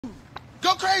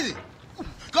Go crazy.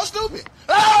 Go stupid.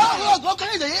 Oh, go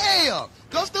crazy. Yeah.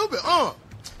 Go stupid. Go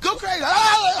crazy.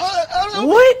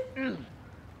 What?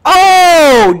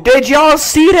 Oh, did y'all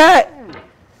see that?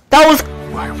 That was.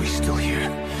 Why are we still here?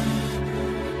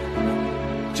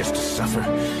 Just to suffer?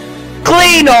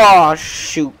 Clean! Oh,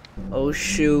 shoot. Oh,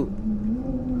 shoot.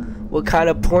 What kind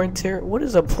of pointer? What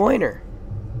is a pointer?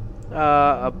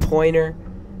 A pointer.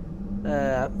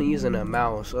 I'm using a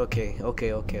mouse. Okay.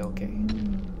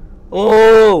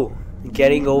 Oh!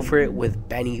 Getting over it with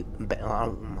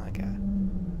oh my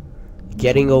god.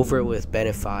 Getting over it with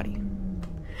Bennett Foddy.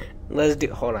 Let's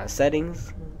do. Hold on.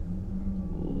 Settings.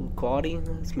 Ooh, quality.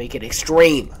 Let's make it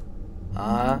extreme.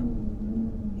 Yeah.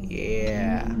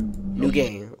 New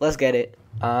game. Let's get it.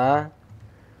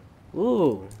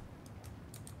 Ooh.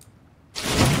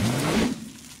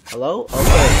 Hello?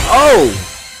 Okay. Oh!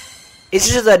 It's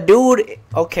just a dude.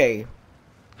 Okay.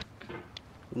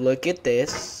 Look at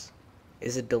this.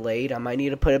 Is it delayed? I might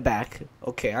need to put it back.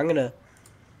 Okay, I'm gonna.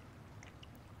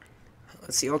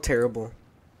 Let's see how terrible.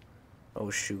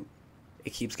 Oh, shoot. It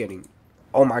keeps getting.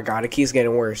 Oh my god, it keeps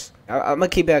getting worse. I'm gonna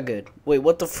keep that good. Wait,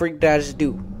 what the freak did I just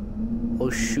do? Oh,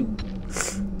 shoot.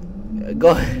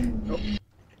 Go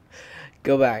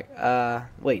back.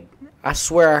 Wait. I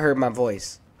swear I heard my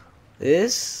voice.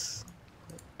 This.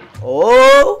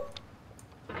 Oh.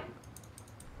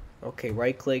 Okay,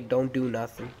 right click. Don't do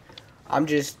nothing. I'm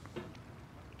just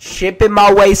chipping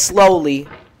my way slowly.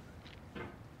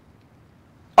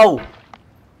 Oh.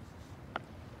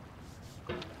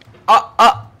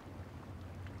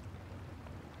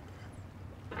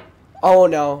 Oh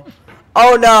no.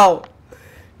 Oh no.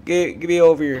 Get me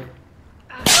over here.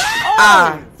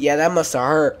 Yeah, that must have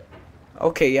hurt.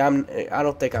 Okay, yeah, I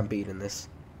don't think I'm beating this.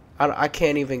 I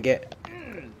can't even get.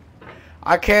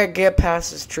 I can't get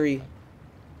past this tree.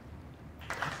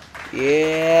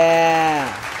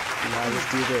 Yeah. Now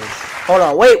let's do this. Hold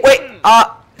on, wait.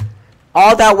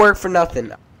 All that work for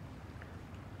nothing.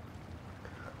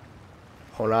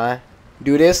 Hold on.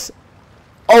 Do this.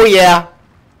 Oh yeah.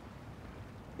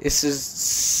 This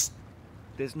is.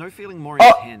 There's no feeling more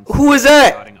intense. Who is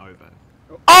that? Starting over.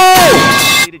 Oh! You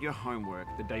completed your homework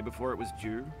the day before it was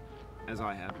due, as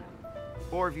I have.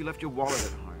 Or if you left your wallet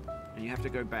at home and you have to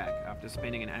go back after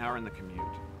spending an hour in the commute.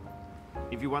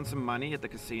 If you won some money at the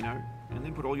casino and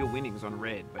then put all your winnings on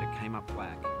red but it came up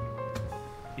black.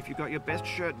 If you got your best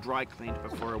shirt dry cleaned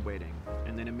before a wedding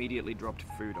and then immediately dropped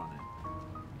food on it.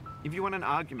 If you won an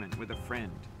argument with a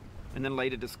friend and then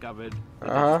later discovered that they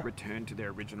just returned to their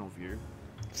original view.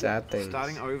 Sad things.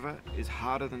 Starting over is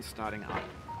harder than starting up.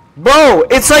 Bro,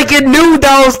 it's like it knew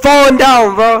that I was falling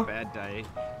down, bro. Bad day,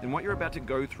 then what you're about to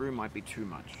go through might be too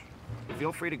much.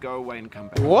 Feel free to go away and come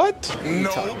back. What?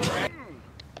 No.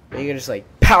 You can just like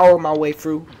power my way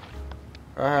through.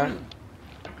 You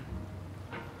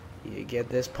get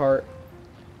this part.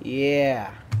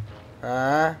 Yeah.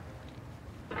 Yeah.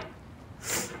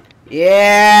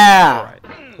 Alright.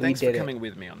 Thanks for coming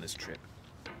with me on this trip.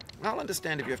 I'll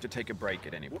understand if you have to take a break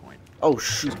at any point. Oh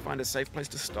shoot. Just find a safe place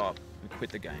to stop and quit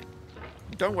the game.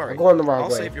 Don't worry. I'm going the wrong I'll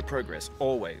way. save your progress,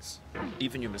 always.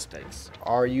 Even your mistakes.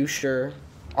 Are you sure?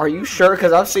 Are you sure?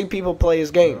 Because I've seen people play this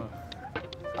game.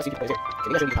 I've seen people play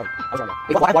this game.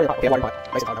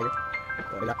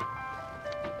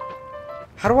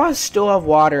 How do I still have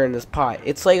water in this pot?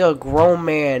 It's like a grown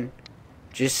man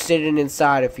just sitting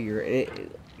inside of here.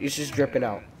 It's just dripping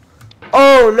out.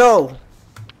 Oh no!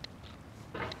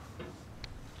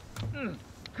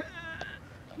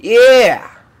 Yeah!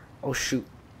 Oh shoot.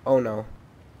 Oh no.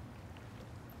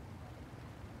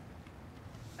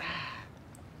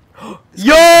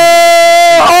 Yo!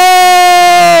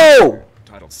 Oh!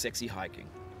 Titled Sexy Hiking.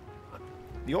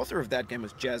 The author of that game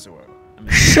was Jazuo.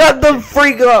 Shut the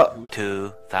freak up!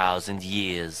 2,000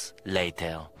 years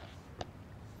later.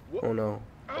 Oh no.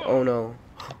 Oh no.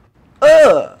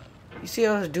 You see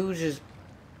how this dude just...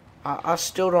 I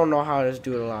still don't know how this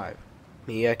dude alive.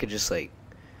 Maybe I could just like...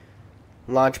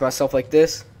 launch myself like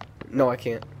this? No, I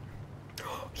can't.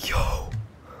 Yo!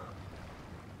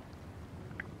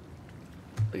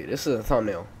 Look, this is a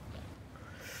thumbnail.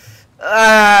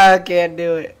 I can't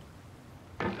do it.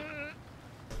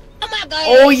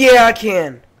 Oh yeah, I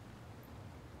can.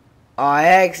 Oh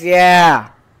heck yeah!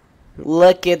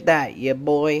 Look at that, yeah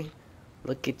boy.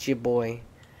 Look at you, boy.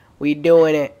 We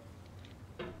doing it.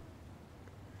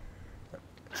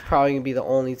 It's probably gonna be the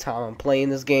only time I'm playing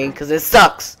this game because it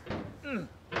sucks.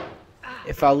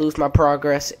 If I lose my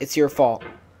progress, it's your fault.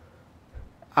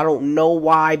 I don't know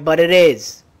why, but it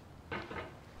is.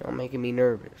 You're making me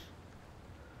nervous.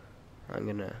 I'm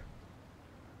gonna...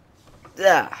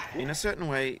 In a certain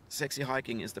way, sexy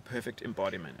hiking is the perfect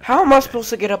embodiment. How am I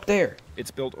supposed to get up there?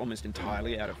 It's built almost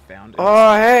entirely out of found.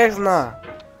 Oh, heck nah.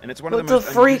 And it's one of What the the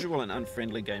most freak? unusual and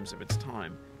unfriendly games of its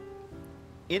time.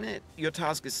 In it, your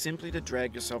task is simply to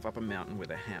drag yourself up a mountain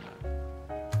with a hammer.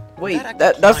 Wait, That act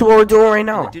of that's what climbing, we're doing right in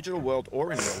now. the digital world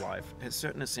or in real life, has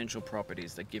certain essential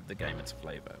properties that give the game its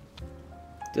flavor.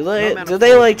 Do No they amount do of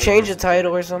they force like will change the resist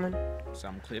title or direction. something?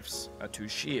 Some cliffs are too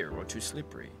sheer or too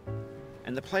slippery.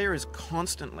 And the player is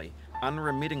constantly,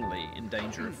 unremittingly in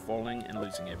danger of falling and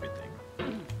losing everything.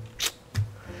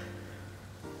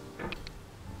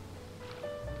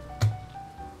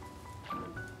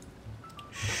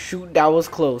 Shoot, that was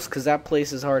close, cause that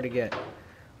place is hard to get.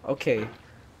 Okay.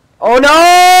 Oh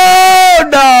no!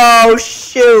 No!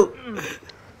 Shoot!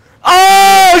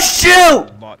 Oh shoot!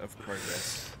 A lot of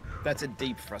progress. That's a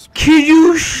deep frustration. Can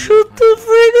you shoot the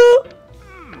frig up?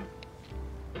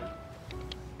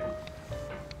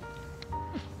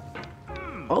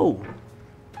 Oh.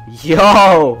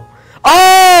 Yo!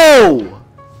 Oh!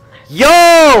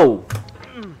 Yo!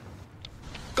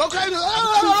 Go crazy.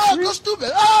 Oh, go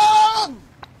stupid. Oh,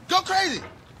 go crazy.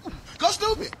 Go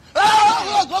stupid.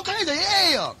 Oh, go crazy.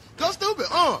 Yeah. Go stupid.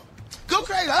 Go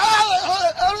crazy.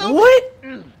 What?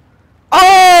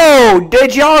 Oh!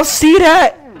 Did y'all see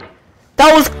that?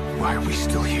 That was Why are we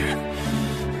still here?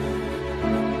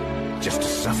 Just to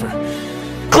suffer?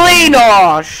 clean!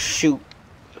 Oh, shoot.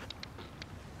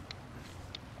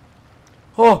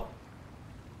 Oh.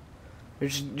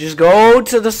 Just go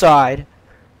to the side.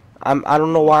 I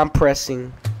don't know why I'm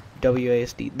pressing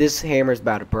WASD. This hammer's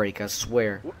about to break, I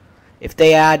swear. If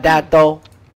they add that though.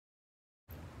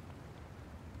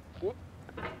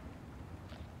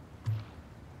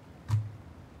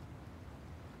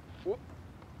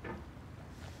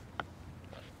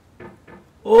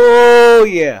 Oh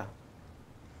yeah.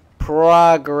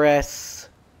 Progress.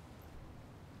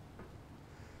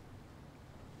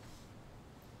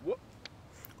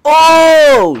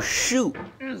 Oh shoot.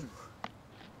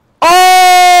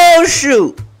 Oh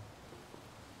shoot.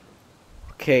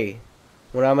 Okay.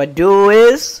 What I'm gonna do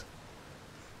is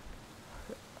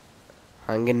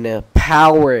I'm gonna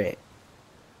power it.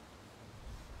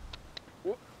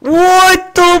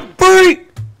 What the freak?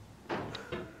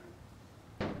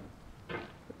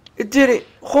 It didn't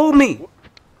hold me.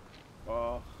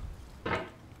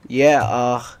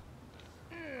 Yeah,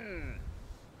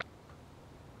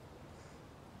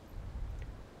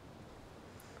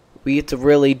 we get to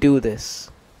really do this.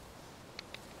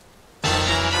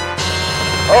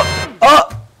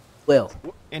 Well.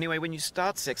 Anyway, when you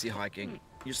start sexy hiking,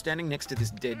 you're standing next to this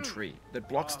dead tree that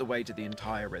blocks the way to the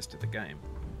entire rest of the game.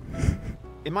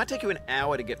 It might take you an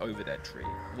hour to get over that tree,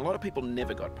 and a lot of people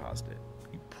never got past it.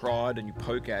 You prod and you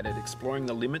poke at it, exploring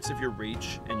the limits of your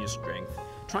reach and your strength,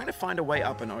 trying to find a way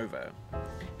up and over.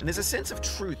 And there's a sense of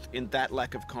truth in that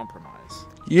lack of compromise.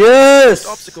 Yes!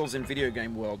 Most obstacles in video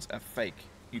game worlds are fake.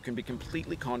 You can be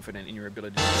completely confident in your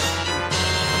ability to using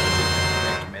the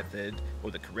correct method,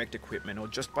 or the correct equipment, or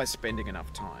just by spending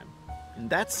enough time. In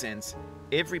that sense,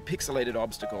 every pixelated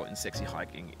obstacle in sexy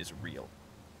hiking is real.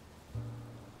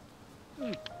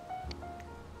 That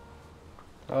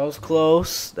was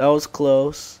close. That was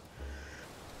close.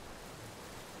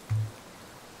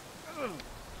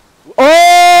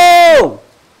 Oh!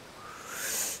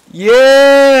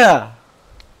 Yeah!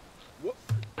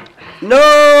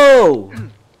 No!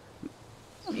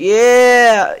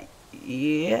 Yeah!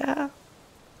 Yeah?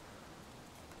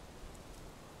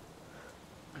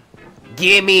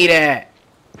 Give me that!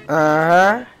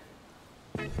 Uh-huh.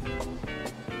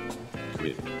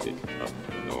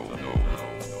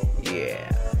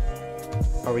 Yeah.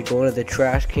 Are we going to the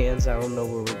trash cans? I don't know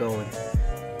where we're going.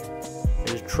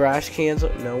 There's trash cans?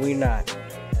 No, we're not.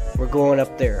 We're going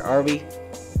up there, are we?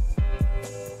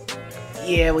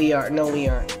 Yeah, we are. No, we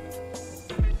aren't.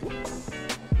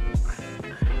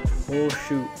 Oh,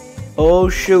 shoot. Oh,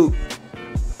 shoot.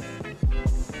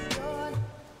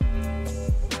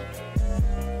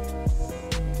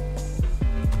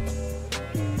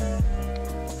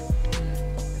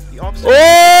 The obstacle,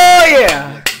 Oh,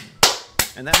 yeah!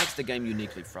 and that makes the game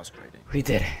uniquely frustrating. We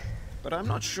did it. But I'm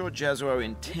not sure Jazuo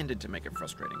intended to make a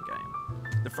frustrating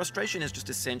game. The frustration is just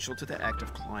essential to the act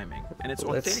of climbing, and it's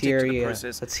Let's authentic hear to the you.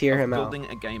 process Let's hear of him out. building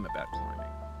a game about climbing.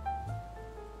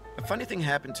 A funny thing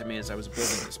happened to me as I was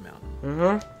building this mountain.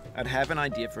 Mm-hmm. I'd have an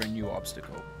idea for a new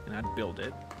obstacle, and I'd build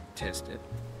it, test it,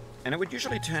 and it would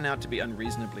usually turn out to be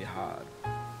unreasonably hard.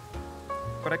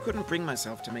 But I couldn't bring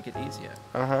myself to make it easier.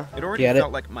 Uh-huh. It already Get felt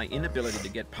it? like my inability to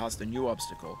get past the new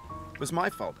obstacle was my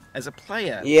fault as a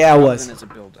player Yeah, it rather was. than as a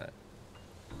builder.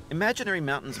 Imaginary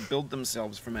mountains build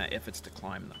themselves from our efforts to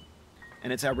climb them,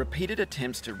 and it's our repeated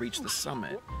attempts to reach the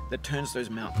summit that turns those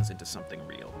mountains into something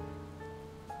real.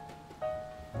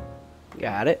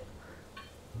 Got it.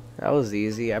 That was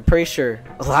easy. I'm pretty sure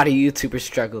a lot of YouTubers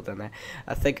struggled on that.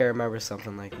 I think I remember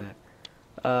something like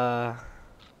that.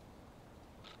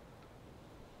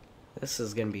 This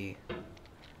is gonna be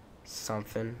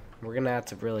something. We're gonna have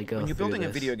to really go through this. When you're building a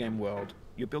video game world,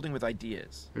 you're building with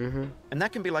ideas. And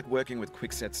that can be like working with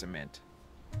quickset cement.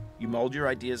 You mold your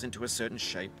ideas into a certain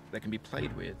shape that can be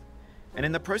played with. And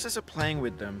in the process of playing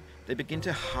with them, they begin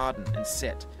to harden and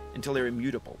set until they're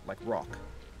immutable, like rock.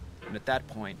 And at that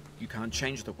point, you can't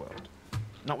change the world.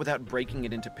 Not without breaking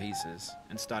it into pieces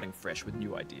and starting fresh with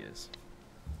new ideas.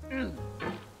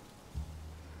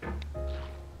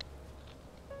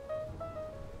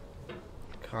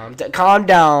 Calm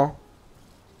down.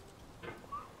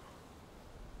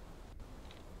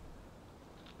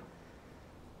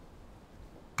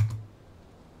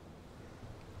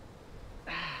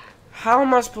 How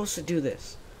am I supposed to do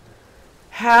this?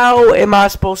 How am I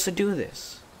supposed to do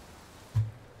this?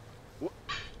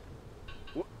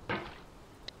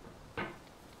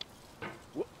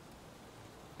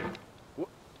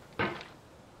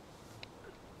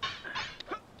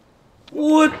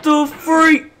 What the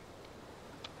freak?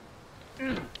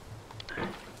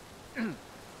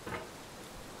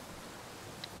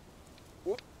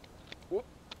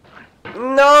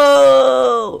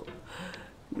 No!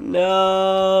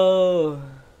 No!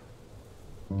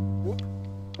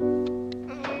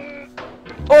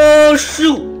 Oh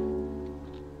shoot!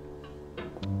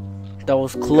 That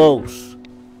was close.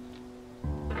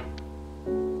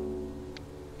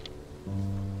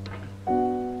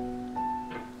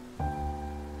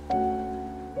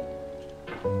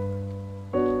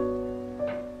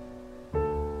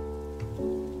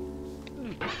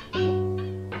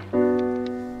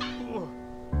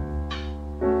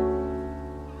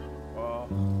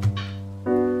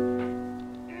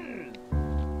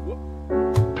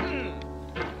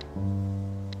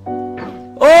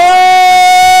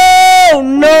 Oh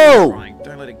no!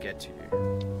 Don't let it get to you.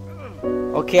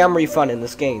 Okay, I'm refunding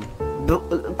this game.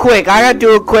 Quick, I gotta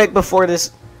do it quick before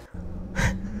this.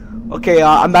 Okay,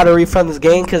 I'm about to refund this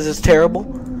game because it's terrible.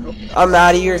 I'm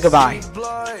out of here. Goodbye.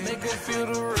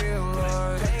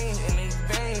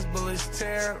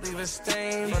 Leave a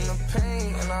stain from the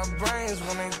pain in our brains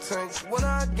when they took what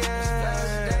I gained.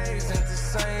 Last days ain't the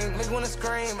same. Nigga wanna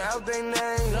scream out they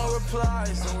name, no reply,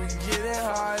 so we getting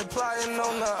high, plotting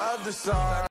on the other side.